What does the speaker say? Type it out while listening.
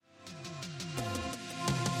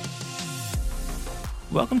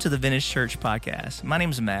Welcome to the Vintage Church podcast. My name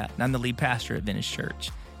is Matt, and I'm the lead pastor at Vintage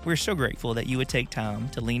Church. We're so grateful that you would take time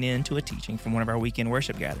to lean into a teaching from one of our weekend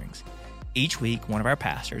worship gatherings. Each week, one of our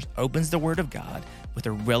pastors opens the Word of God with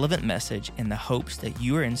a relevant message in the hopes that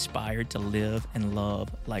you are inspired to live and love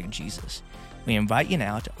like Jesus. We invite you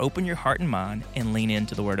now to open your heart and mind and lean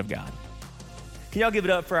into the Word of God. Can y'all give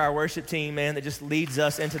it up for our worship team, man, that just leads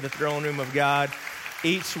us into the throne room of God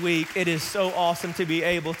each week. It is so awesome to be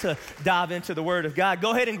able to dive into the Word of God.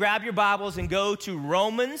 Go ahead and grab your Bibles and go to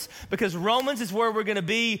Romans, because Romans is where we're going to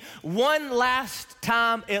be one last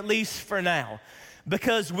time, at least for now,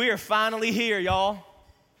 because we are finally here, y'all.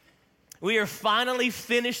 We are finally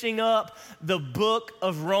finishing up the book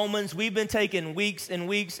of Romans. We've been taking weeks and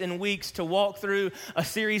weeks and weeks to walk through a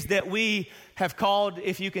series that we have called,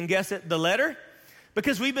 if you can guess it, The Letter.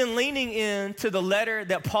 Because we've been leaning into the letter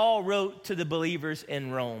that Paul wrote to the believers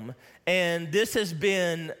in Rome. And this has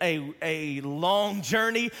been a long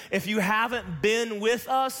journey. If you haven't been with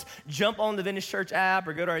us, jump on the Vintage Church app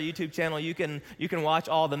or go to our YouTube channel. You can watch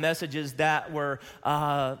all the messages that were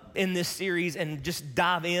in this series and just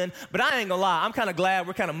dive in. But I ain't gonna lie, I'm kind of glad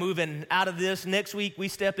we're kind of moving out of this. Next week, we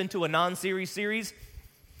step into a non-series series,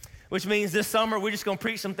 which means this summer, we're just going to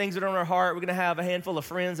preach some things that are on our heart. We're going to have a handful of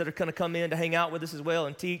friends that are going to come in to hang out with us as well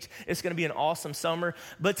and teach. It's going to be an awesome summer.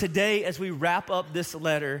 But today, as we wrap up this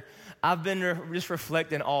letter, I've been just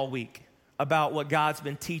reflecting all week about what God's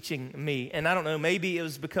been teaching me. And I don't know, maybe it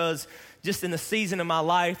was because just in the season of my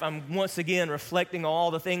life, I'm once again reflecting on all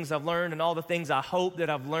the things I've learned and all the things I hope that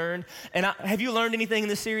I've learned. And have you learned anything in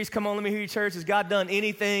this series? Come on, let me hear you, church. Has God done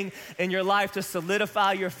anything in your life to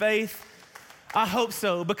solidify your faith? I hope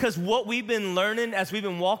so, because what we've been learning as we've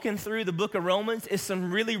been walking through the book of Romans is some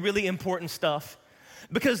really, really important stuff.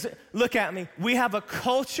 Because look at me, we have a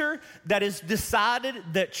culture that has decided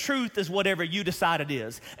that truth is whatever you decide it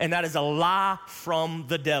is, and that is a lie from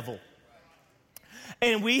the devil.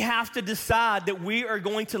 And we have to decide that we are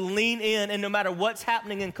going to lean in, and no matter what's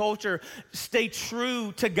happening in culture, stay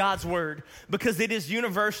true to God's word, because it is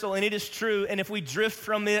universal and it is true, and if we drift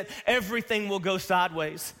from it, everything will go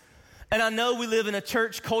sideways. And I know we live in a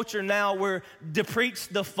church culture now where to preach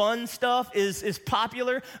the fun stuff is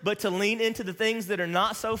popular, but to lean into the things that are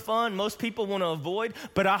not so fun, most people want to avoid.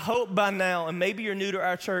 But I hope by now, and maybe you're new to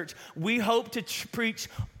our church, we hope to preach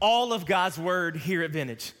all of God's word here at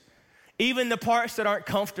Vintage. Even the parts that aren't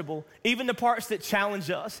comfortable, even the parts that challenge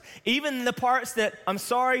us, even the parts that,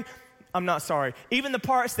 even the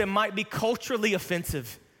parts that might be culturally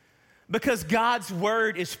offensive. Because God's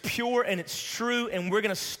word is pure and it's true, and we're going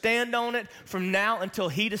to stand on it from now until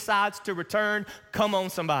he decides to return. Come on,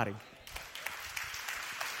 somebody.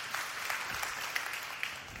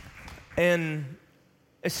 And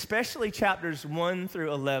especially chapters 1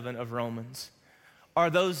 through 11 of Romans are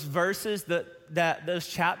those verses those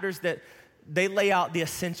chapters that they lay out the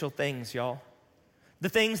essential things, y'all. The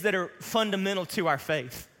things that are fundamental to our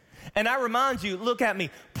faith. And I remind you, look at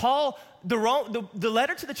me, Paul, the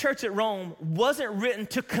letter to the church at Rome wasn't written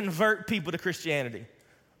to convert people to Christianity.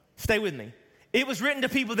 Stay with me. It was written to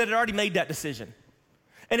people that had already made that decision.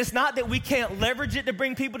 And it's not that we can't leverage it to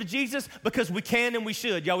bring people to Jesus, because we can and we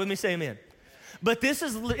should. Y'all with me? Say amen. But this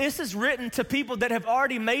is written to people that have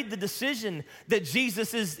already made the decision that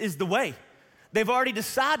Jesus is the way. They've already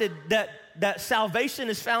decided that salvation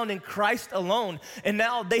is found in Christ alone. And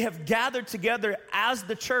now they have gathered together as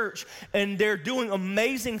the church, and they're doing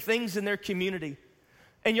amazing things in their community.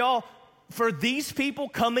 And y'all, for these people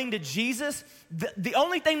coming to Jesus, the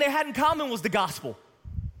only thing they had in common was the gospel.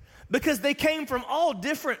 Because they came from all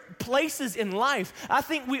different places in life. I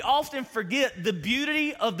think we often forget the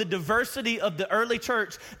beauty of the diversity of the early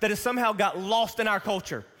church that has somehow got lost in our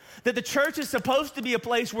culture. That the church is supposed to be a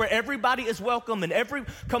place where everybody is welcome and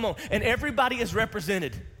everybody is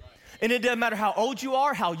represented. And it doesn't matter how old you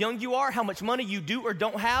are, how young you are, how much money you do or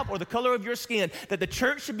don't have, or the color of your skin, that the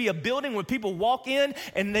church should be a building where people walk in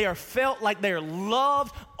and they are felt like they are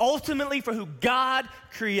loved ultimately for who God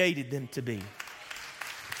created them to be.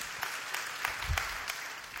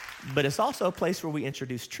 But it's also a place where we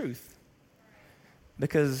introduce truth,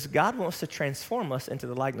 because God wants to transform us into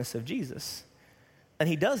the likeness of Jesus. And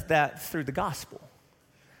he does that through the gospel.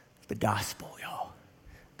 The gospel, y'all.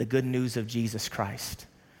 The good news of Jesus Christ.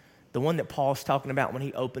 The one that Paul's talking about when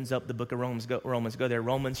he opens up the book of Romans. Go there.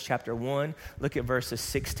 Romans chapter 1. Look at verses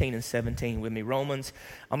 16 and 17 with me. Romans,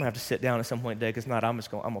 I'm going to have to sit down at some point today, because if not, I'm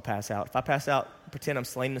going to pass out. If I pass out, pretend I'm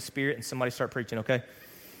slain in the spirit and somebody start preaching, okay?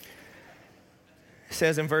 It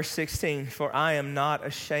says in verse 16, "For I am not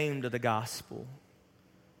ashamed of the gospel,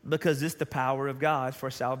 because it's the power of God for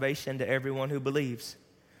salvation to everyone who believes.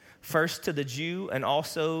 First to the Jew and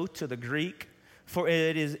also to the Greek, For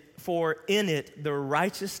in it the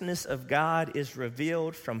righteousness of God is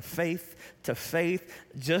revealed from faith to faith,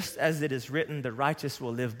 just as it is written, the righteous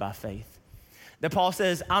will live by faith. That Paul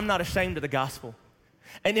says, I'm not ashamed of the gospel.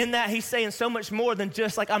 And in that, he's saying so much more than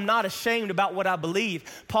just like, I'm not ashamed about what I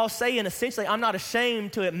believe. Paul's saying essentially, I'm not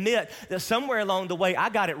ashamed to admit that somewhere along the way, I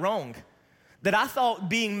got it wrong. That I thought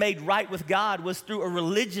being made right with God was through a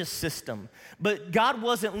religious system. But God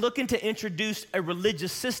wasn't looking to introduce a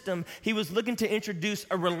religious system. He was looking to introduce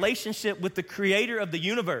a relationship with the creator of the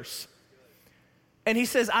universe. And he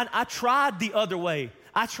says, I tried the other way.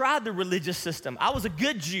 I tried the religious system. I was a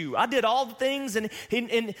good Jew. I did all the things. And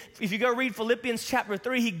if you go read Philippians chapter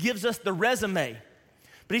 3, he gives us the resume.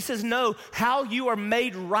 But he says, no, how you are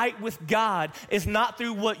made right with God is not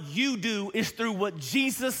through what you do, it's through what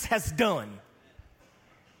Jesus has done.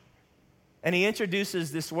 And he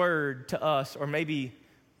introduces this word to us, or maybe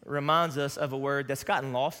reminds us of a word that's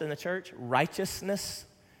gotten lost in the church, righteousness.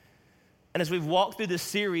 And as we've walked through this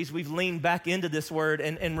series, we've leaned back into this word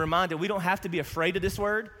and reminded we don't have to be afraid of this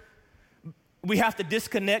word. We have to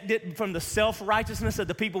disconnect it from the self-righteousness of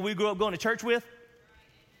the people we grew up going to church with.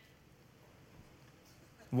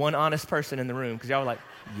 One honest person in the room, because y'all were like,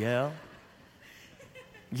 yeah.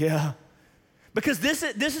 Because this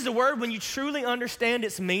is a word, when you truly understand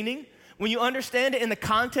its meaning, when you understand it in the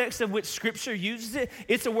context of which Scripture uses it,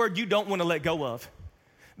 it's a word you don't want to let go of.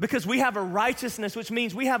 Because we have a righteousness, which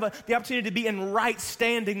means we have the opportunity to be in right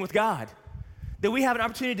standing with God. That we have an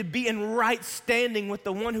opportunity to be in right standing with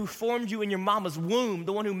the one who formed you in your mama's womb,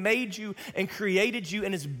 the one who made you and created you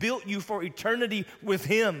and has built you for eternity with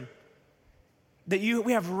him. That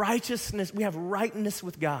we have righteousness, we have rightness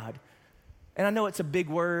with God. And I know it's a big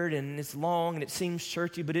word and it's long and it seems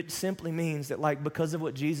churchy, but it simply means that, like, because of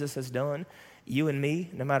what Jesus has done, you and me,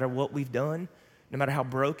 no matter what we've done, no matter how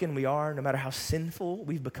broken we are, no matter how sinful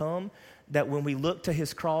we've become, that when we look to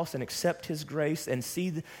his cross and accept his grace and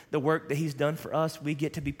see the work that he's done for us, we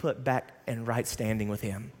get to be put back in right standing with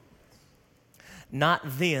him. Not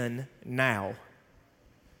then, now.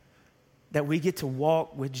 That we get to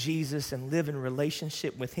walk with Jesus and live in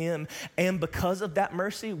relationship with him. And because of that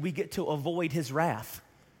mercy, we get to avoid his wrath.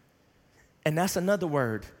 And that's another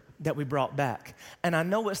word that we brought back. And I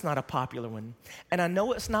know it's not a popular one. And I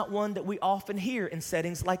know it's not one that we often hear in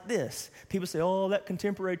settings like this. People say, oh, that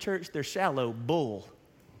contemporary church, they're shallow. Bull.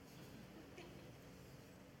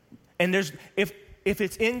 And if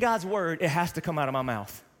it's in God's word, it has to come out of my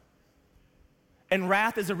mouth. And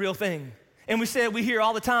wrath is a real thing. And we hear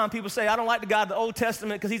all the time, people say, I don't like the God of the Old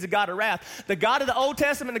Testament because he's a God of wrath. The God of the Old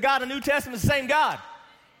Testament and the God of the New Testament is the same God.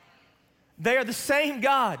 They are the same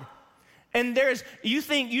God. And you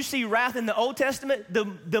think you see wrath in the Old Testament?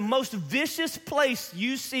 The most vicious place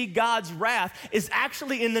you see God's wrath is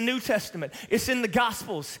actually in the New Testament. It's in the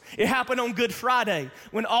Gospels. It happened on Good Friday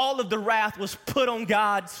when all of the wrath was put on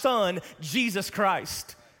God's Son, Jesus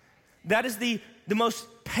Christ. That is the most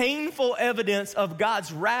painful evidence of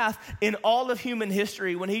God's wrath in all of human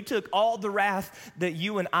history, when he took all the wrath that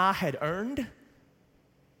you and I had earned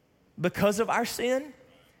because of our sin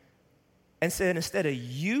and said, instead of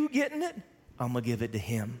you getting it, I'm going to give it to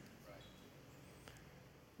him.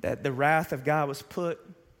 That the wrath of God was put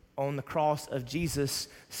on the cross of Jesus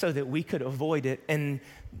so that we could avoid it. And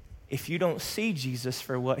if you don't see Jesus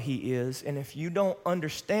for what he is, and if you don't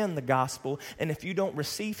understand the gospel, and if you don't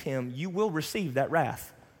receive him, you will receive that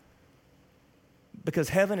wrath. Because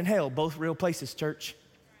heaven and hell, both real places, church.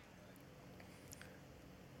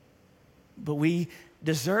 But we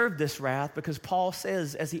deserve this wrath because Paul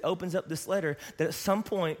says, as he opens up this letter, that at some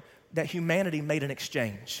point that humanity made an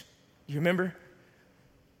exchange. You remember?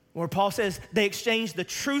 Where Paul says they exchanged the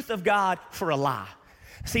truth of God for a lie.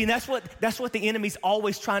 See, that's what the enemy's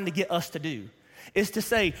always trying to get us to do, is to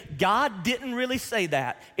say, God didn't really say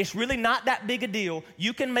that. It's really not that big a deal.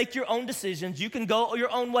 You can make your own decisions. You can go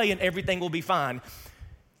your own way and everything will be fine.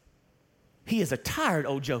 He is a tired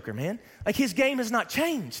old joker, man. Like, his game has not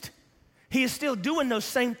changed. He is still doing those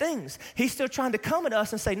same things. He's still trying to come at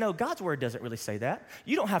us and say, no, God's word doesn't really say that.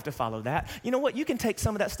 You don't have to follow that. You know what? You can take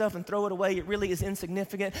some of that stuff and throw it away. It really is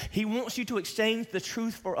insignificant. He wants you to exchange the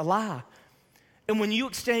truth for a lie. And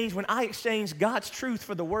when I exchange God's truth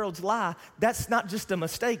for the world's lie, that's not just a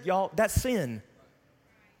mistake, y'all. That's sin.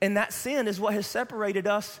 And that sin is what has separated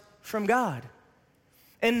us from God.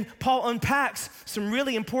 And Paul unpacks some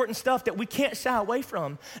really important stuff that we can't shy away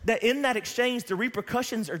from. That in that exchange, the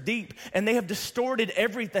repercussions are deep and they have distorted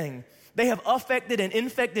everything. They have affected and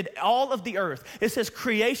infected all of the earth. It says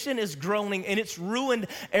creation is groaning and it's ruined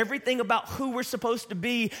everything about who we're supposed to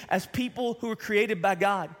be as people who are created by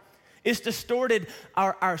God. It's distorted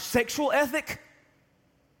our sexual ethic.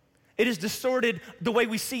 It has distorted the way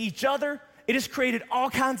we see each other. It has created all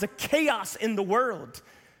kinds of chaos in the world.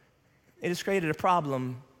 It has created a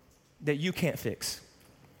problem that you can't fix.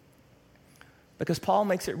 Because Paul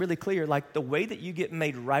makes it really clear, like the way that you get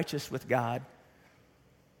made righteous with God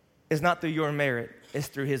is not through your merit, it's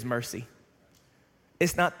through his mercy.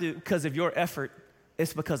 It's not because of your effort,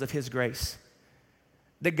 it's because of his grace.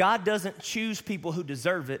 That God doesn't choose people who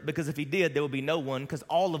deserve it, because if he did, there would be no one, because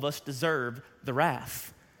all of us deserve the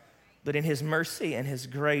wrath. But in his mercy and his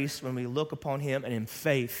grace, when we look upon him and in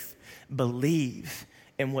faith believe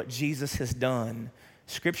in what Jesus has done,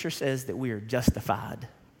 Scripture says that we are justified.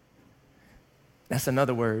 That's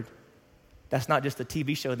another word. That's not just a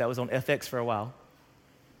TV show that was on FX for a while.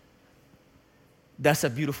 That's a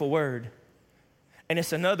beautiful word. And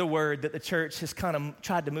it's another word that the church has kind of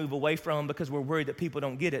tried to move away from because we're worried that people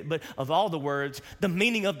don't get it. But of all the words, the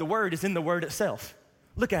meaning of the word is in the word itself.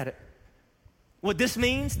 Look at it. What this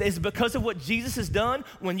means is because of what Jesus has done,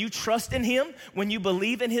 when you trust in him, when you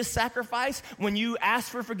believe in his sacrifice, when you ask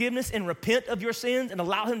for forgiveness and repent of your sins and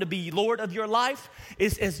allow him to be Lord of your life,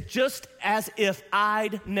 is just as if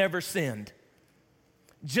I'd never sinned.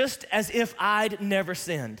 Just as if I'd never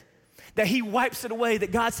sinned. That he wipes it away,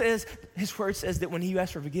 that God says, his word says that when you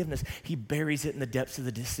ask for forgiveness, he buries it in the depths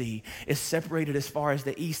of the sea. It's separated as far as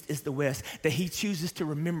the east is the west. That he chooses to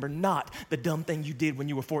remember not the dumb thing you did when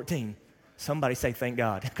you were 14. Somebody say, thank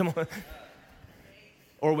God. Come on.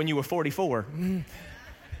 Or when you were 44.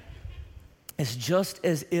 It's just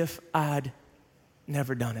as if I'd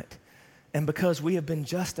never done it. And because we have been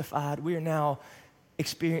justified, we are now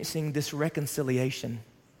experiencing this reconciliation.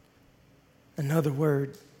 Another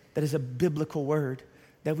word that is a biblical word,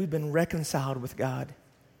 that we've been reconciled with God,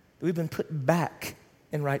 that we've been put back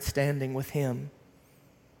in right standing with him.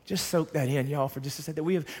 Just soak that in, y'all, for just a second,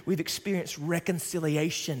 that we've experienced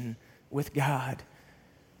reconciliation with God.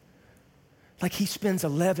 Like he spends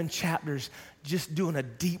 11 chapters just doing a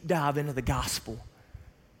deep dive into the gospel.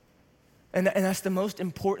 And that's the most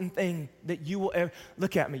important thing that you will ever,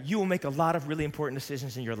 look at me, you will make a lot of really important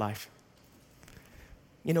decisions in your life.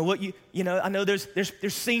 You know what, I know there's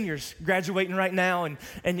seniors graduating right now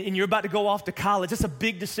and you're about to go off to college. It's a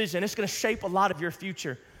big decision. It's gonna shape a lot of your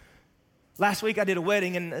future. Last week I did a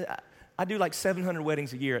wedding, and I do like 700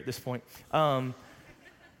 weddings a year at this point.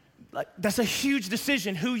 That's a huge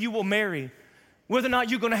decision, who you will marry, whether or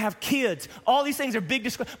not you're gonna have kids. All these things are big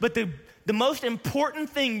decisions, but the most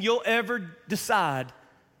important thing you'll ever decide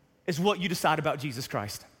is what you decide about Jesus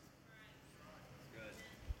Christ.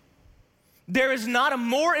 There is not a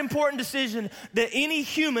more important decision that any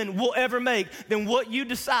human will ever make than what you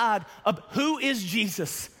decide of who is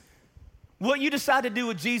Jesus. What you decide to do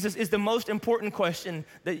with Jesus is the most important question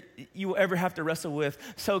that you will ever have to wrestle with.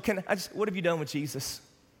 So what have you done with Jesus?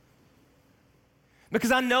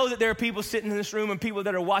 Because I know that there are people sitting in this room and people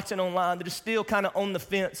that are watching online that are still kind of on the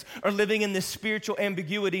fence or living in this spiritual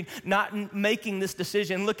ambiguity, not making this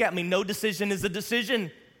decision. Look at me, no decision is a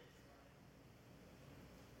decision.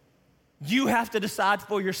 You have to decide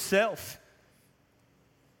for yourself.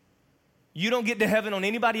 You don't get to heaven on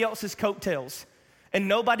anybody else's coattails, and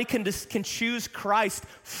nobody can choose Christ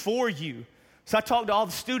for you. So I talk to all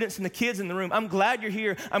the students and the kids in the room. I'm glad you're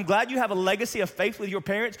here. I'm glad you have a legacy of faith with your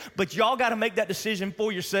parents, but y'all got to make that decision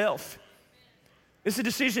for yourself. It's a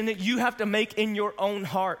decision that you have to make in your own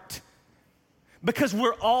heart. Because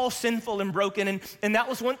we're all sinful and broken. And that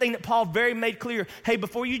was one thing that Paul very made clear. Hey,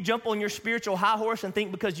 before you jump on your spiritual high horse and think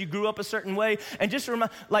because you grew up a certain way, and just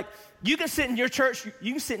remember, like, you can sit in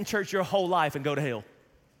church your whole life and go to hell.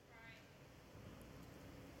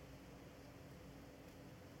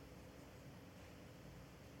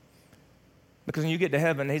 Because when you get to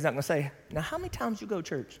heaven, he's not going to say, now how many times you go to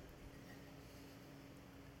church?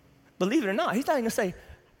 Believe it or not, he's not even going to say,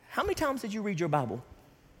 how many times did you read your Bible?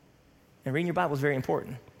 And reading your Bible is very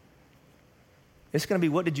important. It's going to be,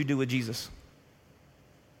 what did you do with Jesus?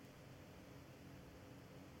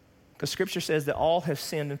 Because Scripture says that all have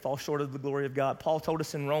sinned and fall short of the glory of God. Paul told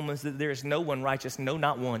us in Romans that there is no one righteous, no,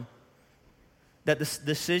 not one. That the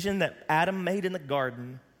decision that Adam made in the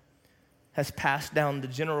garden has passed down the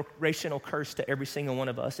generational curse to every single one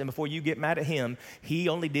of us. And before you get mad at him, he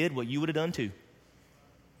only did what you would have done too.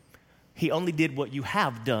 He only did what you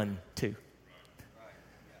have done too.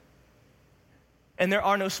 And there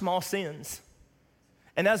are no small sins.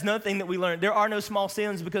 And that's another thing that we learned. There are no small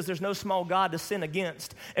sins because there's no small God to sin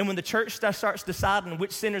against. And when the church starts deciding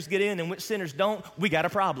which sinners get in and which sinners don't, we got a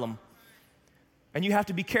problem. And you have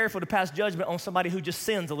to be careful to pass judgment on somebody who just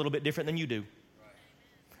sins a little bit different than you do.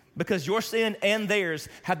 Because your sin and theirs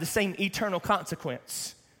have the same eternal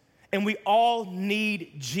consequence. And we all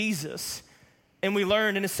need Jesus. And we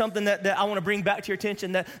learned, and it's something that I want to bring back to your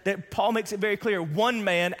attention, that Paul makes it very clear. One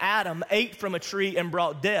man, Adam, ate from a tree and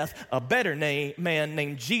brought death. A better man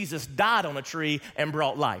named Jesus died on a tree and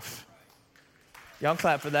brought life. Y'all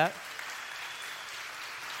clap for that.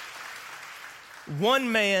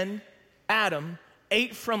 One man, Adam,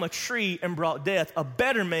 ate from a tree and brought death. A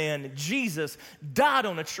better man, Jesus, died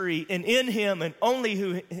on a tree, and in him and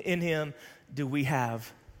only in him do we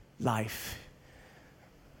have life.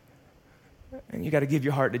 And you got to give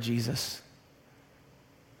your heart to Jesus.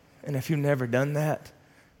 And if you've never done that,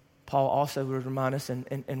 Paul also would remind us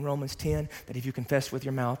in Romans 10 that if you confess with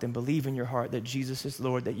your mouth and believe in your heart that Jesus is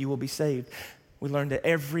Lord, that you will be saved. We learned that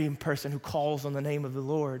every person who calls on the name of the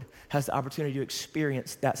Lord has the opportunity to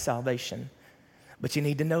experience that salvation. But you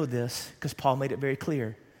need to know this because Paul made it very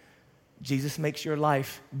clear. Jesus makes your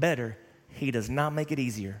life better. He does not make it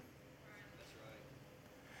easier.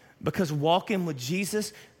 Because walking with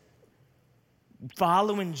Jesus,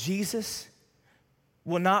 following Jesus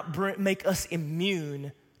will not make us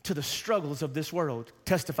immune to the struggles of this world.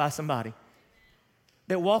 Testify somebody.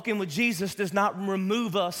 That walking with Jesus does not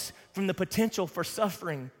remove us from the potential for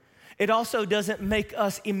suffering. It also doesn't make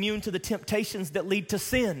us immune to the temptations that lead to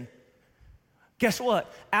sin. Guess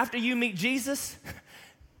what? After you meet Jesus,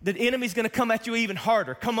 the enemy's gonna come at you even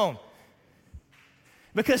harder. Come on.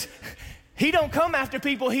 Because he don't come after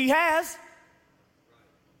people he has.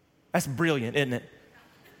 That's brilliant, isn't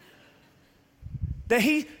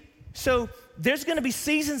it? So there's gonna be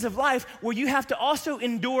seasons of life where you have to also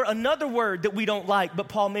endure another word that we don't like, but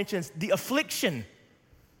Paul mentions, the affliction.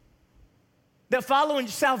 That following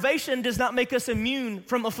salvation does not make us immune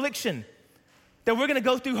from affliction. That we're gonna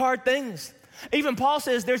go through hard things. Even Paul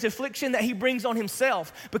says there's affliction that he brings on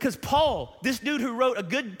himself because Paul, this dude who wrote a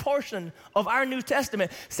good portion of our New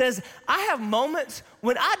Testament, says, I have moments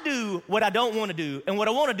when I do what I don't want to do and what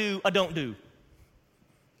I want to do, I don't do.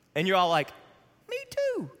 And you're all like, me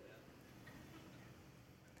too.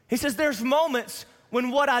 He says there's moments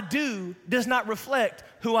when what I do does not reflect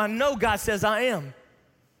who I know God says I am.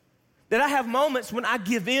 That I have moments when I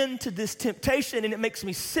give in to this temptation and it makes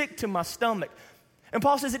me sick to my stomach. And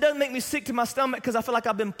Paul says it doesn't make me sick to my stomach because I feel like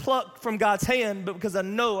I've been plucked from God's hand, but because I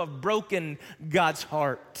know I've broken God's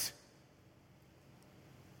heart.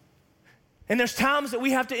 And there's times that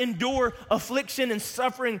we have to endure affliction and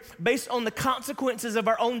suffering based on the consequences of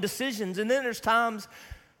our own decisions. And then there's times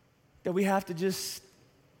that we have to just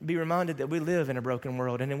be reminded that we live in a broken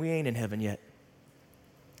world and that we ain't in heaven yet.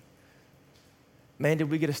 Man, did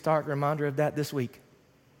we get a stark reminder of that this week?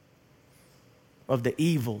 Of the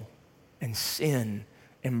evil and sin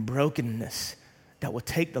and brokenness that will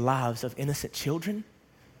take the lives of innocent children.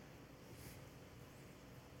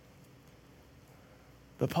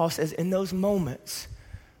 But Paul says in those moments,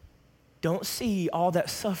 don't see all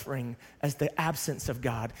that suffering as the absence of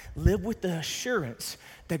God. Live with the assurance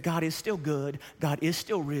that God is still good, God is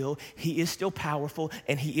still real, He is still powerful,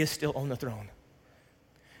 and He is still on the throne.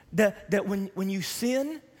 That when you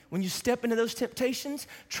sin, when you step into those temptations,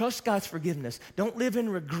 trust God's forgiveness. Don't live in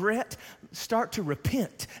regret. Start to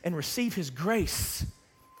repent and receive His grace.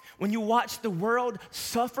 When you watch the world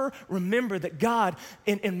suffer, remember that God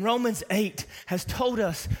in Romans 8 has told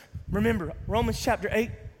us, remember, Romans chapter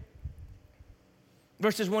 8,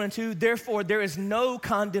 verses 1 and 2, therefore there is no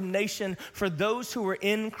condemnation for those who are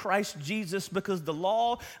in Christ Jesus because the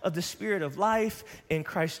law of the Spirit of life in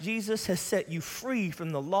Christ Jesus has set you free from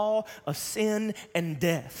the law of sin and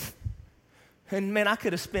death. And man, I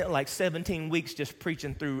could have spent like 17 weeks just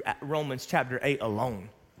preaching through Romans chapter 8 alone.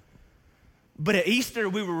 But at Easter,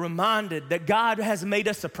 we were reminded that God has made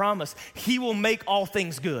us a promise. He will make all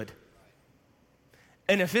things good.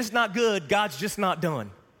 And if it's not good, God's just not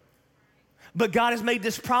done. But God has made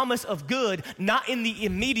this promise of good, not in the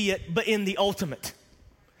immediate, but in the ultimate.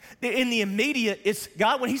 In the immediate, it's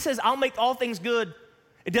God, when He says, I'll make all things good,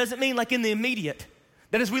 it doesn't mean like in the immediate.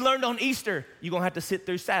 That as we learned on Easter, you're going to have to sit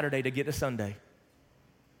through Saturday to get to Sunday.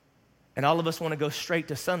 And all of us want to go straight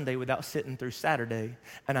to Sunday without sitting through Saturday.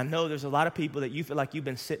 And I know there's a lot of people that you feel like you've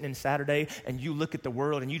been sitting in Saturday and you look at the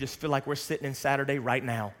world and you just feel like we're sitting in Saturday right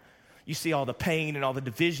now. You see all the pain and all the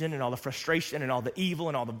division and all the frustration and all the evil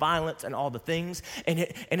and all the violence and all the things. And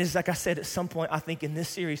it's like I said at some point, I think in this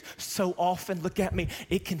series, so often, look at me,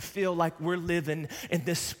 it can feel like we're living in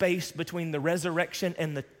this space between the resurrection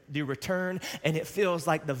and the return. And it feels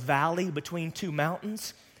like the valley between two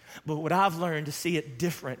mountains. But what I've learned to see it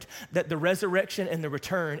different, that the resurrection and the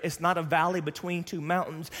return is not a valley between two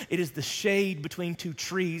mountains. It is the shade between two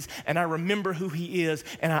trees. And I remember who He is,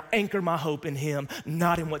 and I anchor my hope in Him,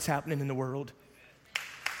 not in what's happening in the world.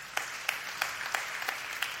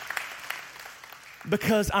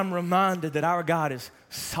 because I'm reminded that our God is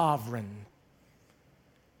sovereign.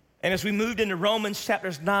 And as we moved into Romans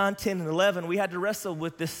chapters 9, 10, and 11, we had to wrestle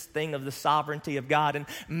with this thing of the sovereignty of God. And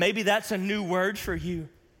maybe that's a new word for you,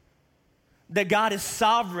 that God is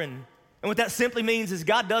sovereign. And what that simply means is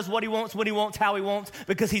God does what he wants, when he wants, how he wants,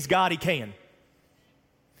 because he's God, he can.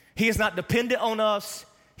 He is not dependent on us.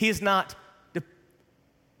 He is not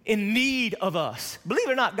in need of us. Believe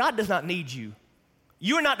it or not, God does not need you.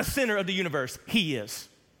 You are not the center of the universe. He is.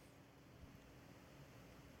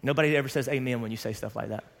 Nobody ever says amen when you say stuff like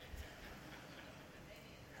that.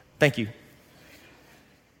 Thank you.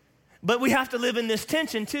 But we have to live in this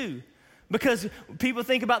tension too, because people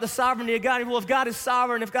think about the sovereignty of God. Well, if God is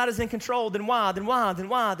sovereign, if God is in control, then why?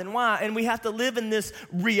 And we have to live in this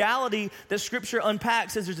reality that Scripture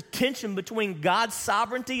unpacks as there's a tension between God's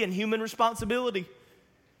sovereignty and human responsibility.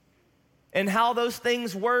 And how those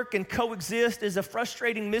things work and coexist is a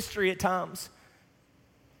frustrating mystery at times.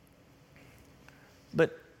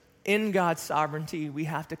 But in God's sovereignty, we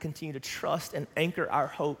have to continue to trust and anchor our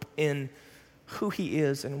hope in who he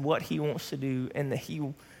is and what he wants to do, and that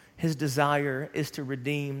his desire is to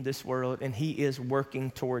redeem this world, and he is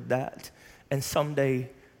working toward that. And someday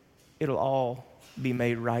it'll all be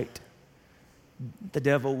made right. The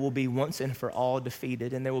devil will be once and for all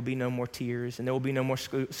defeated, and there will be no more tears, and there will be no more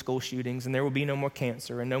school shootings, and there will be no more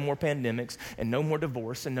cancer, and no more pandemics, and no more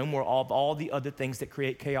divorce, and no more of all the other things that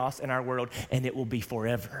create chaos in our world, and it will be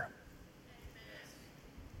forever.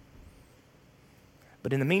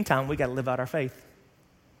 But in the meantime, we got to live out our faith.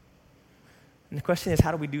 And the question is, how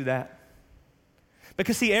do we do that?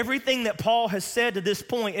 Because see, everything that Paul has said to this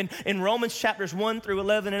point in Romans chapters 1 through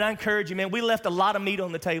 11, and I encourage you, man, we left a lot of meat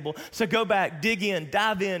on the table. So go back, dig in,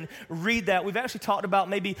 dive in, read that. We've actually talked about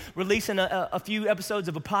maybe releasing a few episodes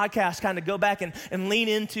of a podcast, kind of go back and lean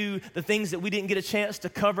into the things that we didn't get a chance to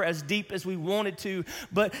cover as deep as we wanted to.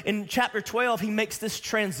 But in chapter 12, he makes this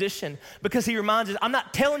transition because he reminds us, I'm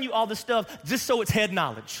not telling you all this stuff just so it's head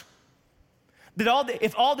knowledge. That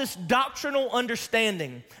if all this doctrinal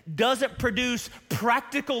understanding doesn't produce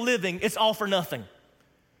practical living, it's all for nothing.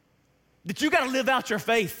 That you got to live out your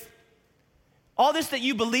faith. All this that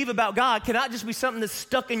you believe about God cannot just be something that's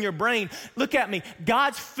stuck in your brain. Look at me.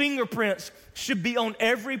 God's fingerprints should be on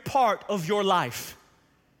every part of your life.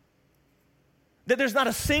 That there's not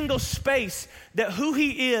a single space that who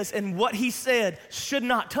he is and what he said should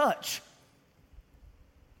not touch.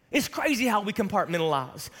 It's crazy how we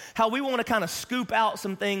compartmentalize, how we want to kind of scoop out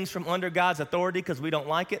some things from under God's authority because we don't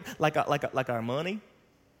like it, like our money,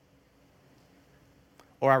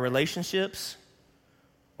 or our relationships,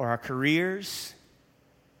 or our careers.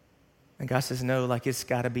 And God says, no, like it's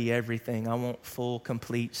got to be everything. I want full,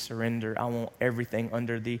 complete surrender. I want everything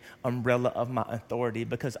under the umbrella of my authority,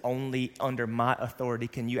 because only under my authority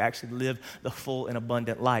can you actually live the full and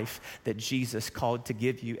abundant life that Jesus called to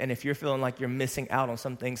give you. And if you're feeling like you're missing out on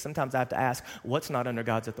some things, sometimes I have to ask, what's not under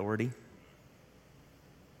God's authority?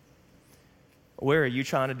 Where are you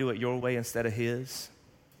trying to do it your way instead of his?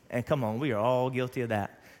 And come on, we are all guilty of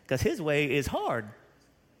that, because his way is hard.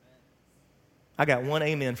 I got one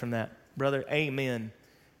amen from that. Brother, amen.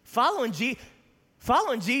 Following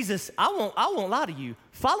Jesus, I won't lie to you.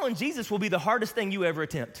 Following Jesus will be the hardest thing you ever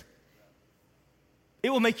attempt. It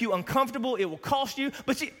will make you uncomfortable. It will cost you.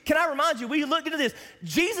 But can I remind you, we looked into this.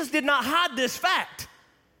 Jesus did not hide this fact.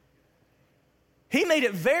 He made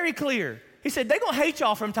it very clear. He said, they're going to hate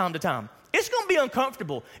y'all from time to time. It's going to be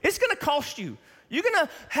uncomfortable. It's going to cost you. You're gonna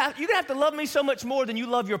have to love me so much more than you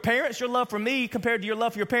love your parents. Your love for me compared to your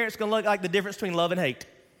love for your parents is going to look like the difference between love and hate.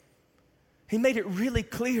 He made it really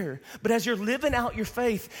clear. But as you're living out your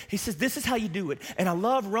faith, he says, this is how you do it. And I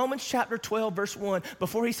love Romans chapter 12, verse 1,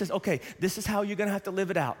 before he says, okay, this is how you're going to have to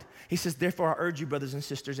live it out. He says, therefore, I urge you, brothers and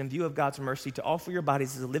sisters, in view of God's mercy, to offer your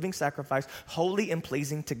bodies as a living sacrifice, holy and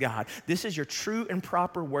pleasing to God. This is your true and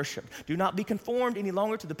proper worship. Do not be conformed any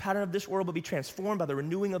longer to the pattern of this world, but be transformed by the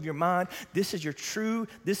renewing of your mind. Then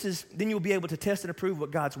you'll be able to test and approve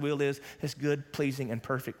what God's will is, his good, pleasing, and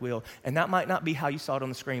perfect will. And that might not be how you saw it on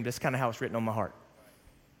the screen, but that's kind of how it's written on my heart.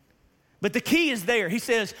 But the key is there. He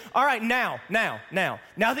says, all right, now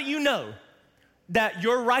that you know that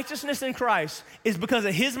your righteousness in Christ is because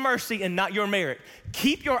of his mercy and not your merit,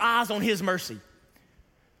 keep your eyes on his mercy.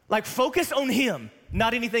 Like, focus on him,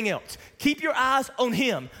 not anything else. Keep your eyes on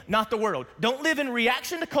him, not the world. Don't live in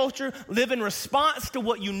reaction to culture. Live in response to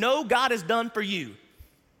what you know God has done for you.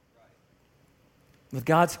 With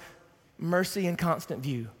God's mercy and constant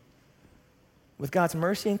view. With God's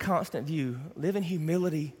mercy and constant view, live in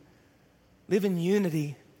humility. Live in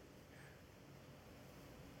unity.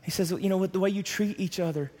 He says, the way you treat each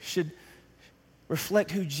other should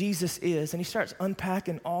reflect who Jesus is. And he starts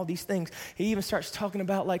unpacking all these things. He even starts talking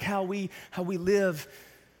about like how we live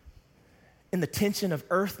in the tension of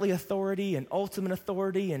earthly authority and ultimate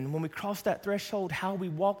authority. And when we cross that threshold, how we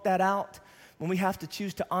walk that out when we have to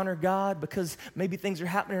choose to honor God because maybe things are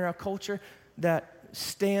happening in our culture that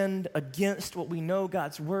stand against what we know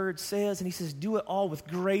God's word says. And he says, do it all with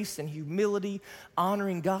grace and humility,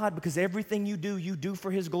 honoring God because everything you do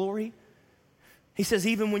for his glory. He says,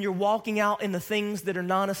 even when you're walking out in the things that are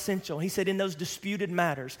non-essential, he said, in those disputed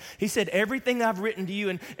matters, he said, everything I've written to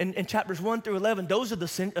you in chapters 1 through 11, those are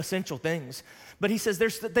the essential things. But he says,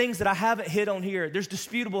 there's the things that I haven't hit on here. There's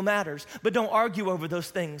disputable matters, but don't argue over those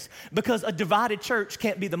things because a divided church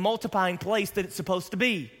can't be the multiplying place that it's supposed to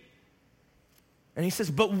be. And he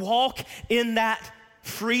says, but walk in that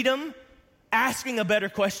freedom, asking a better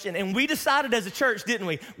question. And we decided as a church, didn't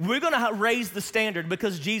we? We're going to raise the standard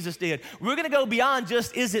because Jesus did. We're going to go beyond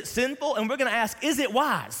just, is it sinful? And we're going to ask, is it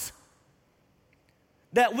wise?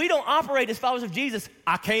 That we don't operate as followers of Jesus.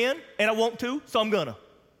 I can and I want to, so I'm going to.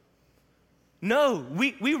 No,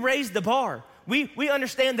 we raise the bar. We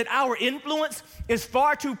understand that our influence is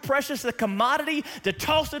far too precious a commodity to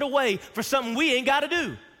toss it away for something we ain't got to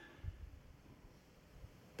do.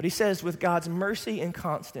 But he says with God's mercy in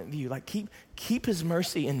constant view, like keep his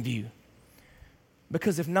mercy in view.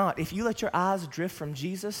 Because if not, if you let your eyes drift from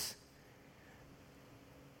Jesus,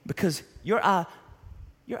 because your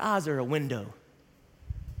eyes are a window,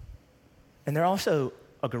 and they're also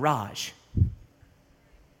a garage.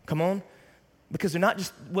 Come on? Because they're not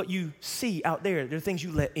just what you see out there, they're things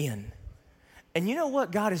you let in. And you know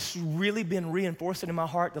what God has really been reinforcing in my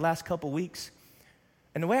heart the last couple weeks?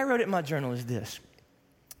 And the way I wrote it in my journal is this.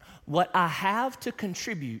 What I have to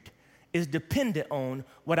contribute is dependent on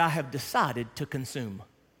what I have decided to consume.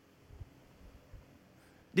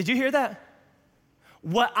 Did you hear that?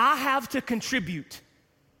 What I have to contribute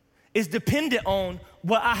is dependent on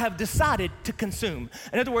what I have decided to consume.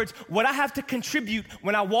 In other words, what I have to contribute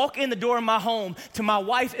when I walk in the door of my home to my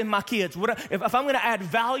wife and my kids, if I'm gonna add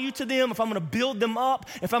value to them, if I'm gonna build them up,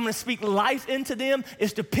 if I'm gonna speak life into them,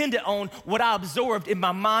 is dependent on what I absorbed in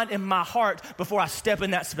my mind and my heart before I step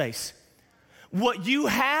in that space. What you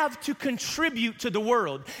have to contribute to the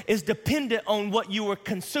world is dependent on what you are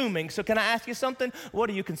consuming. So can I ask you something? What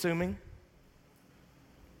are you consuming?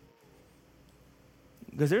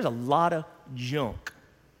 Because there's a lot of junk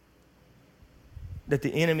that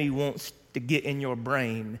the enemy wants to get in your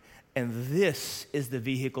brain, and this is the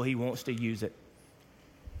vehicle he wants to use it.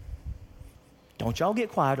 Don't y'all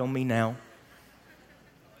get quiet on me now.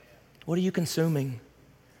 What are you consuming?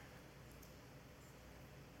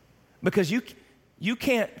 Because you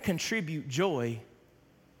can't contribute joy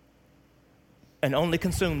and only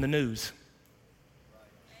consume the news.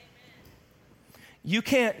 You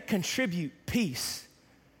can't contribute peace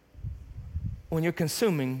when you're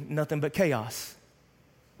consuming nothing but chaos.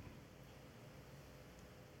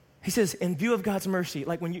 He says, in view of God's mercy,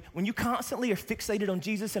 like when you constantly are fixated on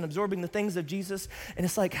Jesus and absorbing the things of Jesus, and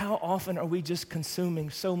it's like, how often are we just consuming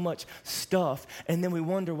so much stuff, and then we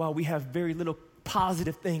wonder why we have very little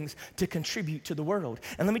positive things to contribute to the world.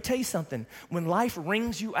 And let me tell you something, when life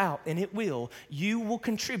wrings you out, and it will, you will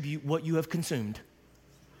contribute what you have consumed.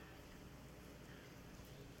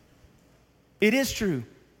 It is true.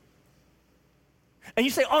 And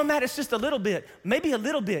you say, oh, Matt, it's just a little bit. Maybe a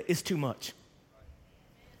little bit is too much.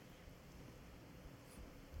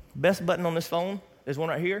 Best button on this phone, there's one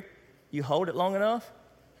right here. You hold it long enough.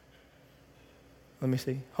 Let me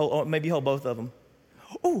see. Maybe hold both of them.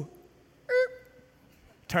 Ooh.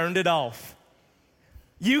 Turned it off.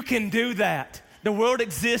 You can do that. The world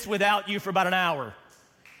exists without you for about an hour.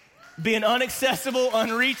 Being inaccessible,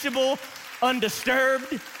 unreachable,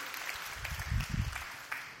 undisturbed.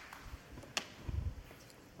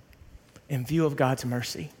 In view of God's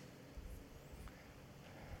mercy.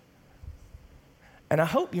 And I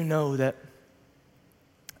hope you know that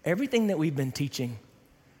everything that we've been teaching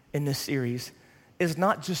in this series is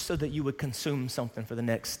not just so that you would consume something for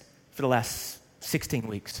the last 16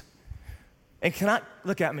 weeks. And can I,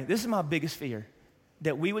 look at me, this is my biggest fear,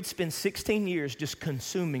 that we would spend 16 years just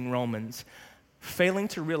consuming Romans, failing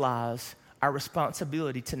to realize our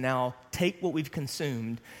responsibility to now take what we've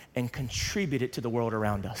consumed and contribute it to the world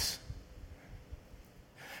around us.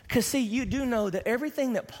 Because see, you do know that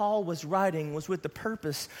everything that Paul was writing was with the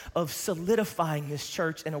purpose of solidifying this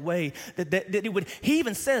church in a way that it would, he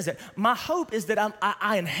even says that, my hope is that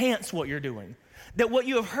I enhance what you're doing. That what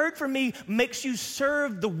you have heard from me makes you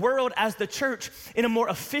serve the world as the church in a more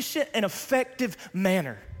efficient and effective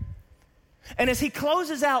manner. And as he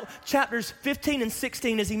closes out chapters 15 and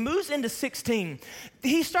 16, as he moves into 16,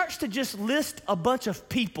 he starts to just list a bunch of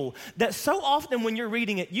people that so often when you're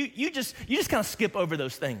reading it, you just kind of skip over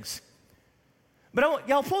those things. But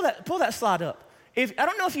y'all pull that slide up. I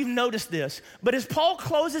don't know if you've noticed this, but as Paul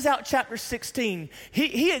closes out chapter 16,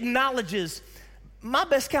 he acknowledges, my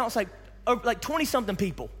best count's like 20-something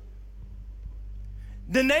people.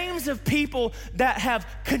 The names of people that have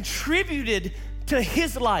contributed to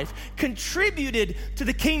his life, contributed to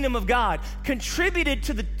the kingdom of God, contributed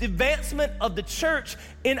to the advancement of the church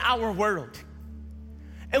in our world.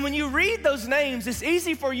 And when you read those names, it's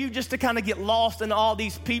easy for you just to kind of get lost in all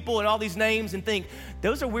these people and all these names and think,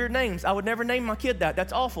 those are weird names. I would never name my kid that.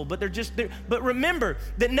 That's awful. But but remember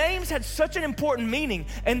that names had such an important meaning,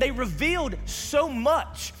 and they revealed so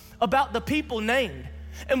much about the people named.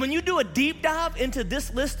 And when you do a deep dive into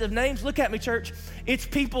this list of names, look at me, church, it's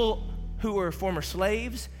people who were former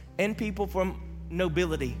slaves and people from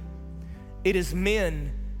nobility. It is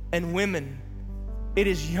men and women. It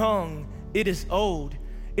is young. It is old.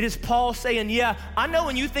 It is Paul saying, yeah, I know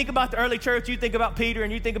when you think about the early church, you think about Peter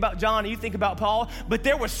and you think about John and you think about Paul, but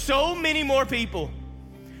there were so many more people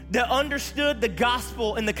that understood the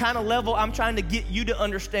gospel in the kind of level I'm trying to get you to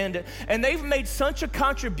understand it. And they've made such a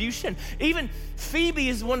contribution. Even Phoebe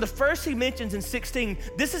is one of the first he mentions in 16.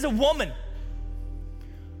 This is a woman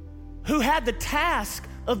who had the task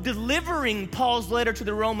of delivering Paul's letter to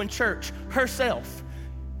the Roman church herself.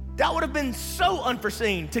 That would have been so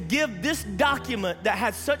unforeseen to give this document that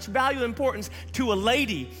had such value and importance to a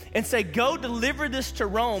lady and say, go deliver this to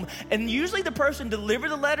Rome. And usually the person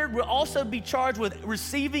delivering the letter will also be charged with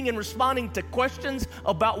receiving and responding to questions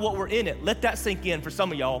about what were in it. Let that sink in for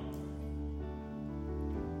some of y'all.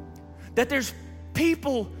 That there's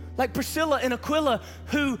people like Priscilla and Aquila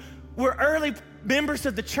who were early members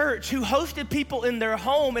of the church who hosted people in their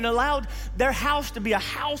home and allowed their house to be a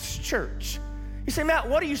house church. You say, Matt,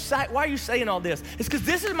 why are you saying all this? It's because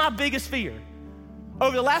this is my biggest fear.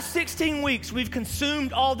 Over the last 16 weeks, we've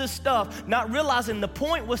consumed all this stuff, not realizing the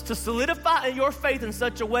point was to solidify your faith in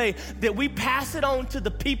such a way that we pass it on to the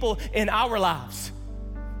people in our lives.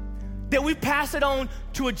 That we pass it on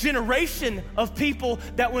to a generation of people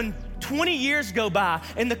that when 20 years go by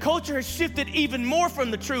and the culture has shifted even more from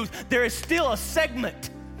the truth, there is still a segment,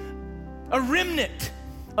 a remnant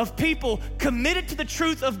of people committed to the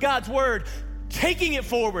truth of God's word, taking it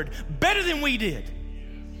forward better than we did.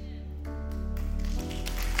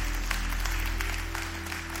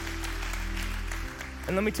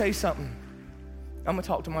 And let me tell you something. I'm gonna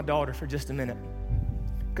talk to my daughter for just a minute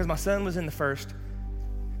because my son was in the first.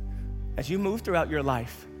 As you move throughout your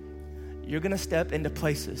life, you're gonna step into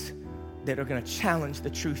places that are gonna challenge the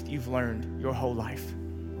truth you've learned your whole life.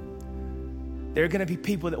 There are gonna be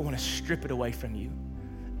people that wanna strip it away from you.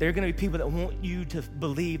 There are gonna be people that want you to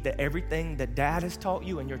believe that everything that dad has taught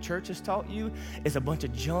you and your church has taught you is a bunch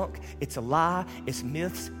of junk, it's a lie, it's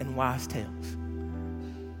myths and wise tales.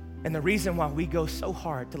 And the reason why we go so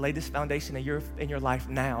hard to lay this foundation in your life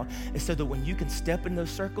now is so that when you can step in those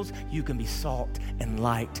circles, you can be salt and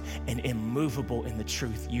light and immovable in the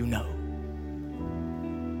truth you know.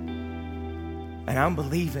 And I'm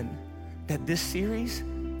believing that this series,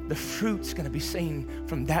 the fruit's gonna be seen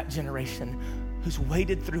from that generation who's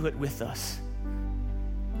waded through it with us.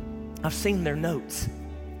 I've seen their notes.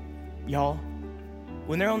 Y'all,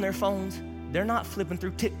 when they're on their phones, they're not flipping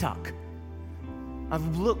through TikTok.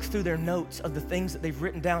 I've looked through their notes of the things that they've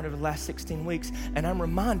written down over the last 16 weeks, and I'm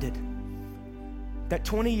reminded that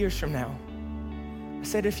 20 years from now, I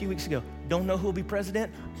said it a few weeks ago, don't know who will be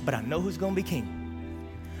president, but I know who's gonna be king.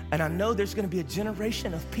 And I know there's gonna be a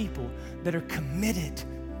generation of people that are committed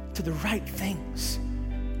to the right things,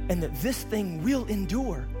 and that this thing will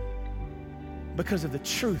endure because of the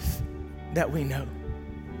truth that we know.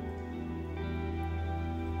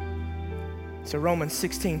 So Romans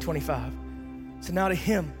 16:25. So now to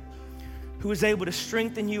him who is able to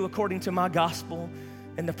strengthen you according to my gospel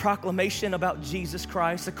and the proclamation about Jesus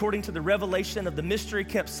Christ, according to the revelation of the mystery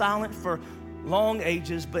kept silent for long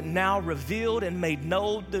ages, but now revealed and made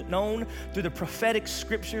known through the prophetic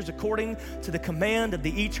scriptures, according to the command of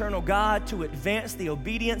the eternal God, to advance the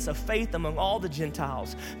obedience of faith among all the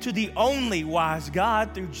Gentiles, to the only wise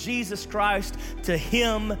God through Jesus Christ, to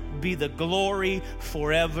him be the glory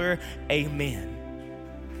forever. Amen.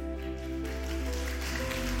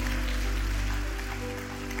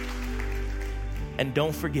 And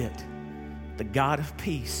don't forget, the God of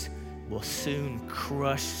peace will soon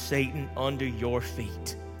crush Satan under your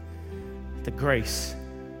feet. The grace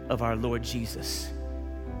of our Lord Jesus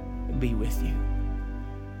be with you.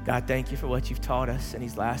 God, thank you for what you've taught us in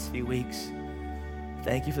these last few weeks.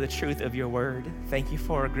 Thank you for the truth of your word. Thank you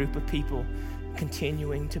for a group of people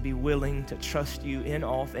continuing to be willing to trust you in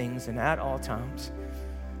all things and at all times.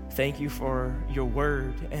 Thank you for your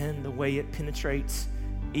word and the way it penetrates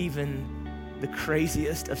even the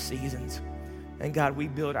craziest of seasons. And God, we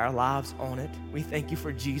build our lives on it. We thank you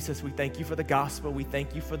for Jesus. We thank you for the gospel. We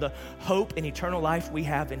thank you for the hope and eternal life we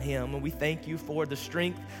have in him. And we thank you for the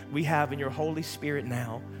strength we have in your Holy Spirit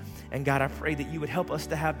now. And God, I pray that you would help us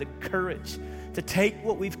to have the courage to take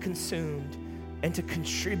what we've consumed and to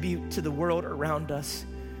contribute to the world around us,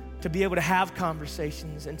 to be able to have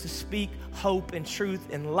conversations and to speak hope and truth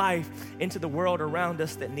and life into the world around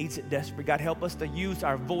us that needs it desperately. God, help us to use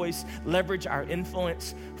our voice, leverage our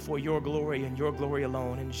influence for your glory and your glory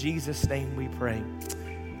alone. In Jesus' name we pray.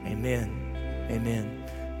 Amen. Amen.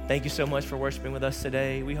 Thank you so much for worshiping with us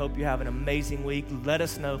today. We hope you have an amazing week. Let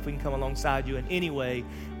us know if we can come alongside you in any way.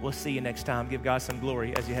 We'll see you next time. Give God some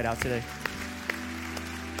glory as you head out today.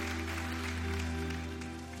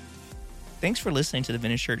 Thanks for listening to the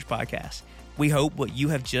Vintage Church Podcast. We hope what you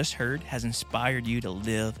have just heard has inspired you to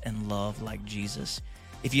live and love like Jesus.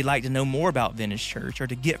 If you'd like to know more about Vintage Church or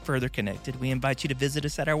to get further connected, we invite you to visit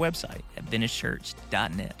us at our website at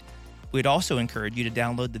vintagechurch.net. We'd also encourage you to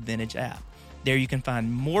download the Vintage app. There you can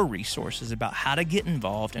find more resources about how to get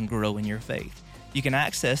involved and grow in your faith. You can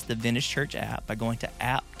access the Vintage Church app by going to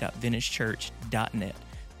app.vintagechurch.net.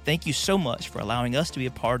 Thank you so much for allowing us to be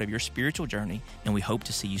a part of your spiritual journey, and we hope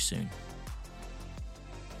to see you soon.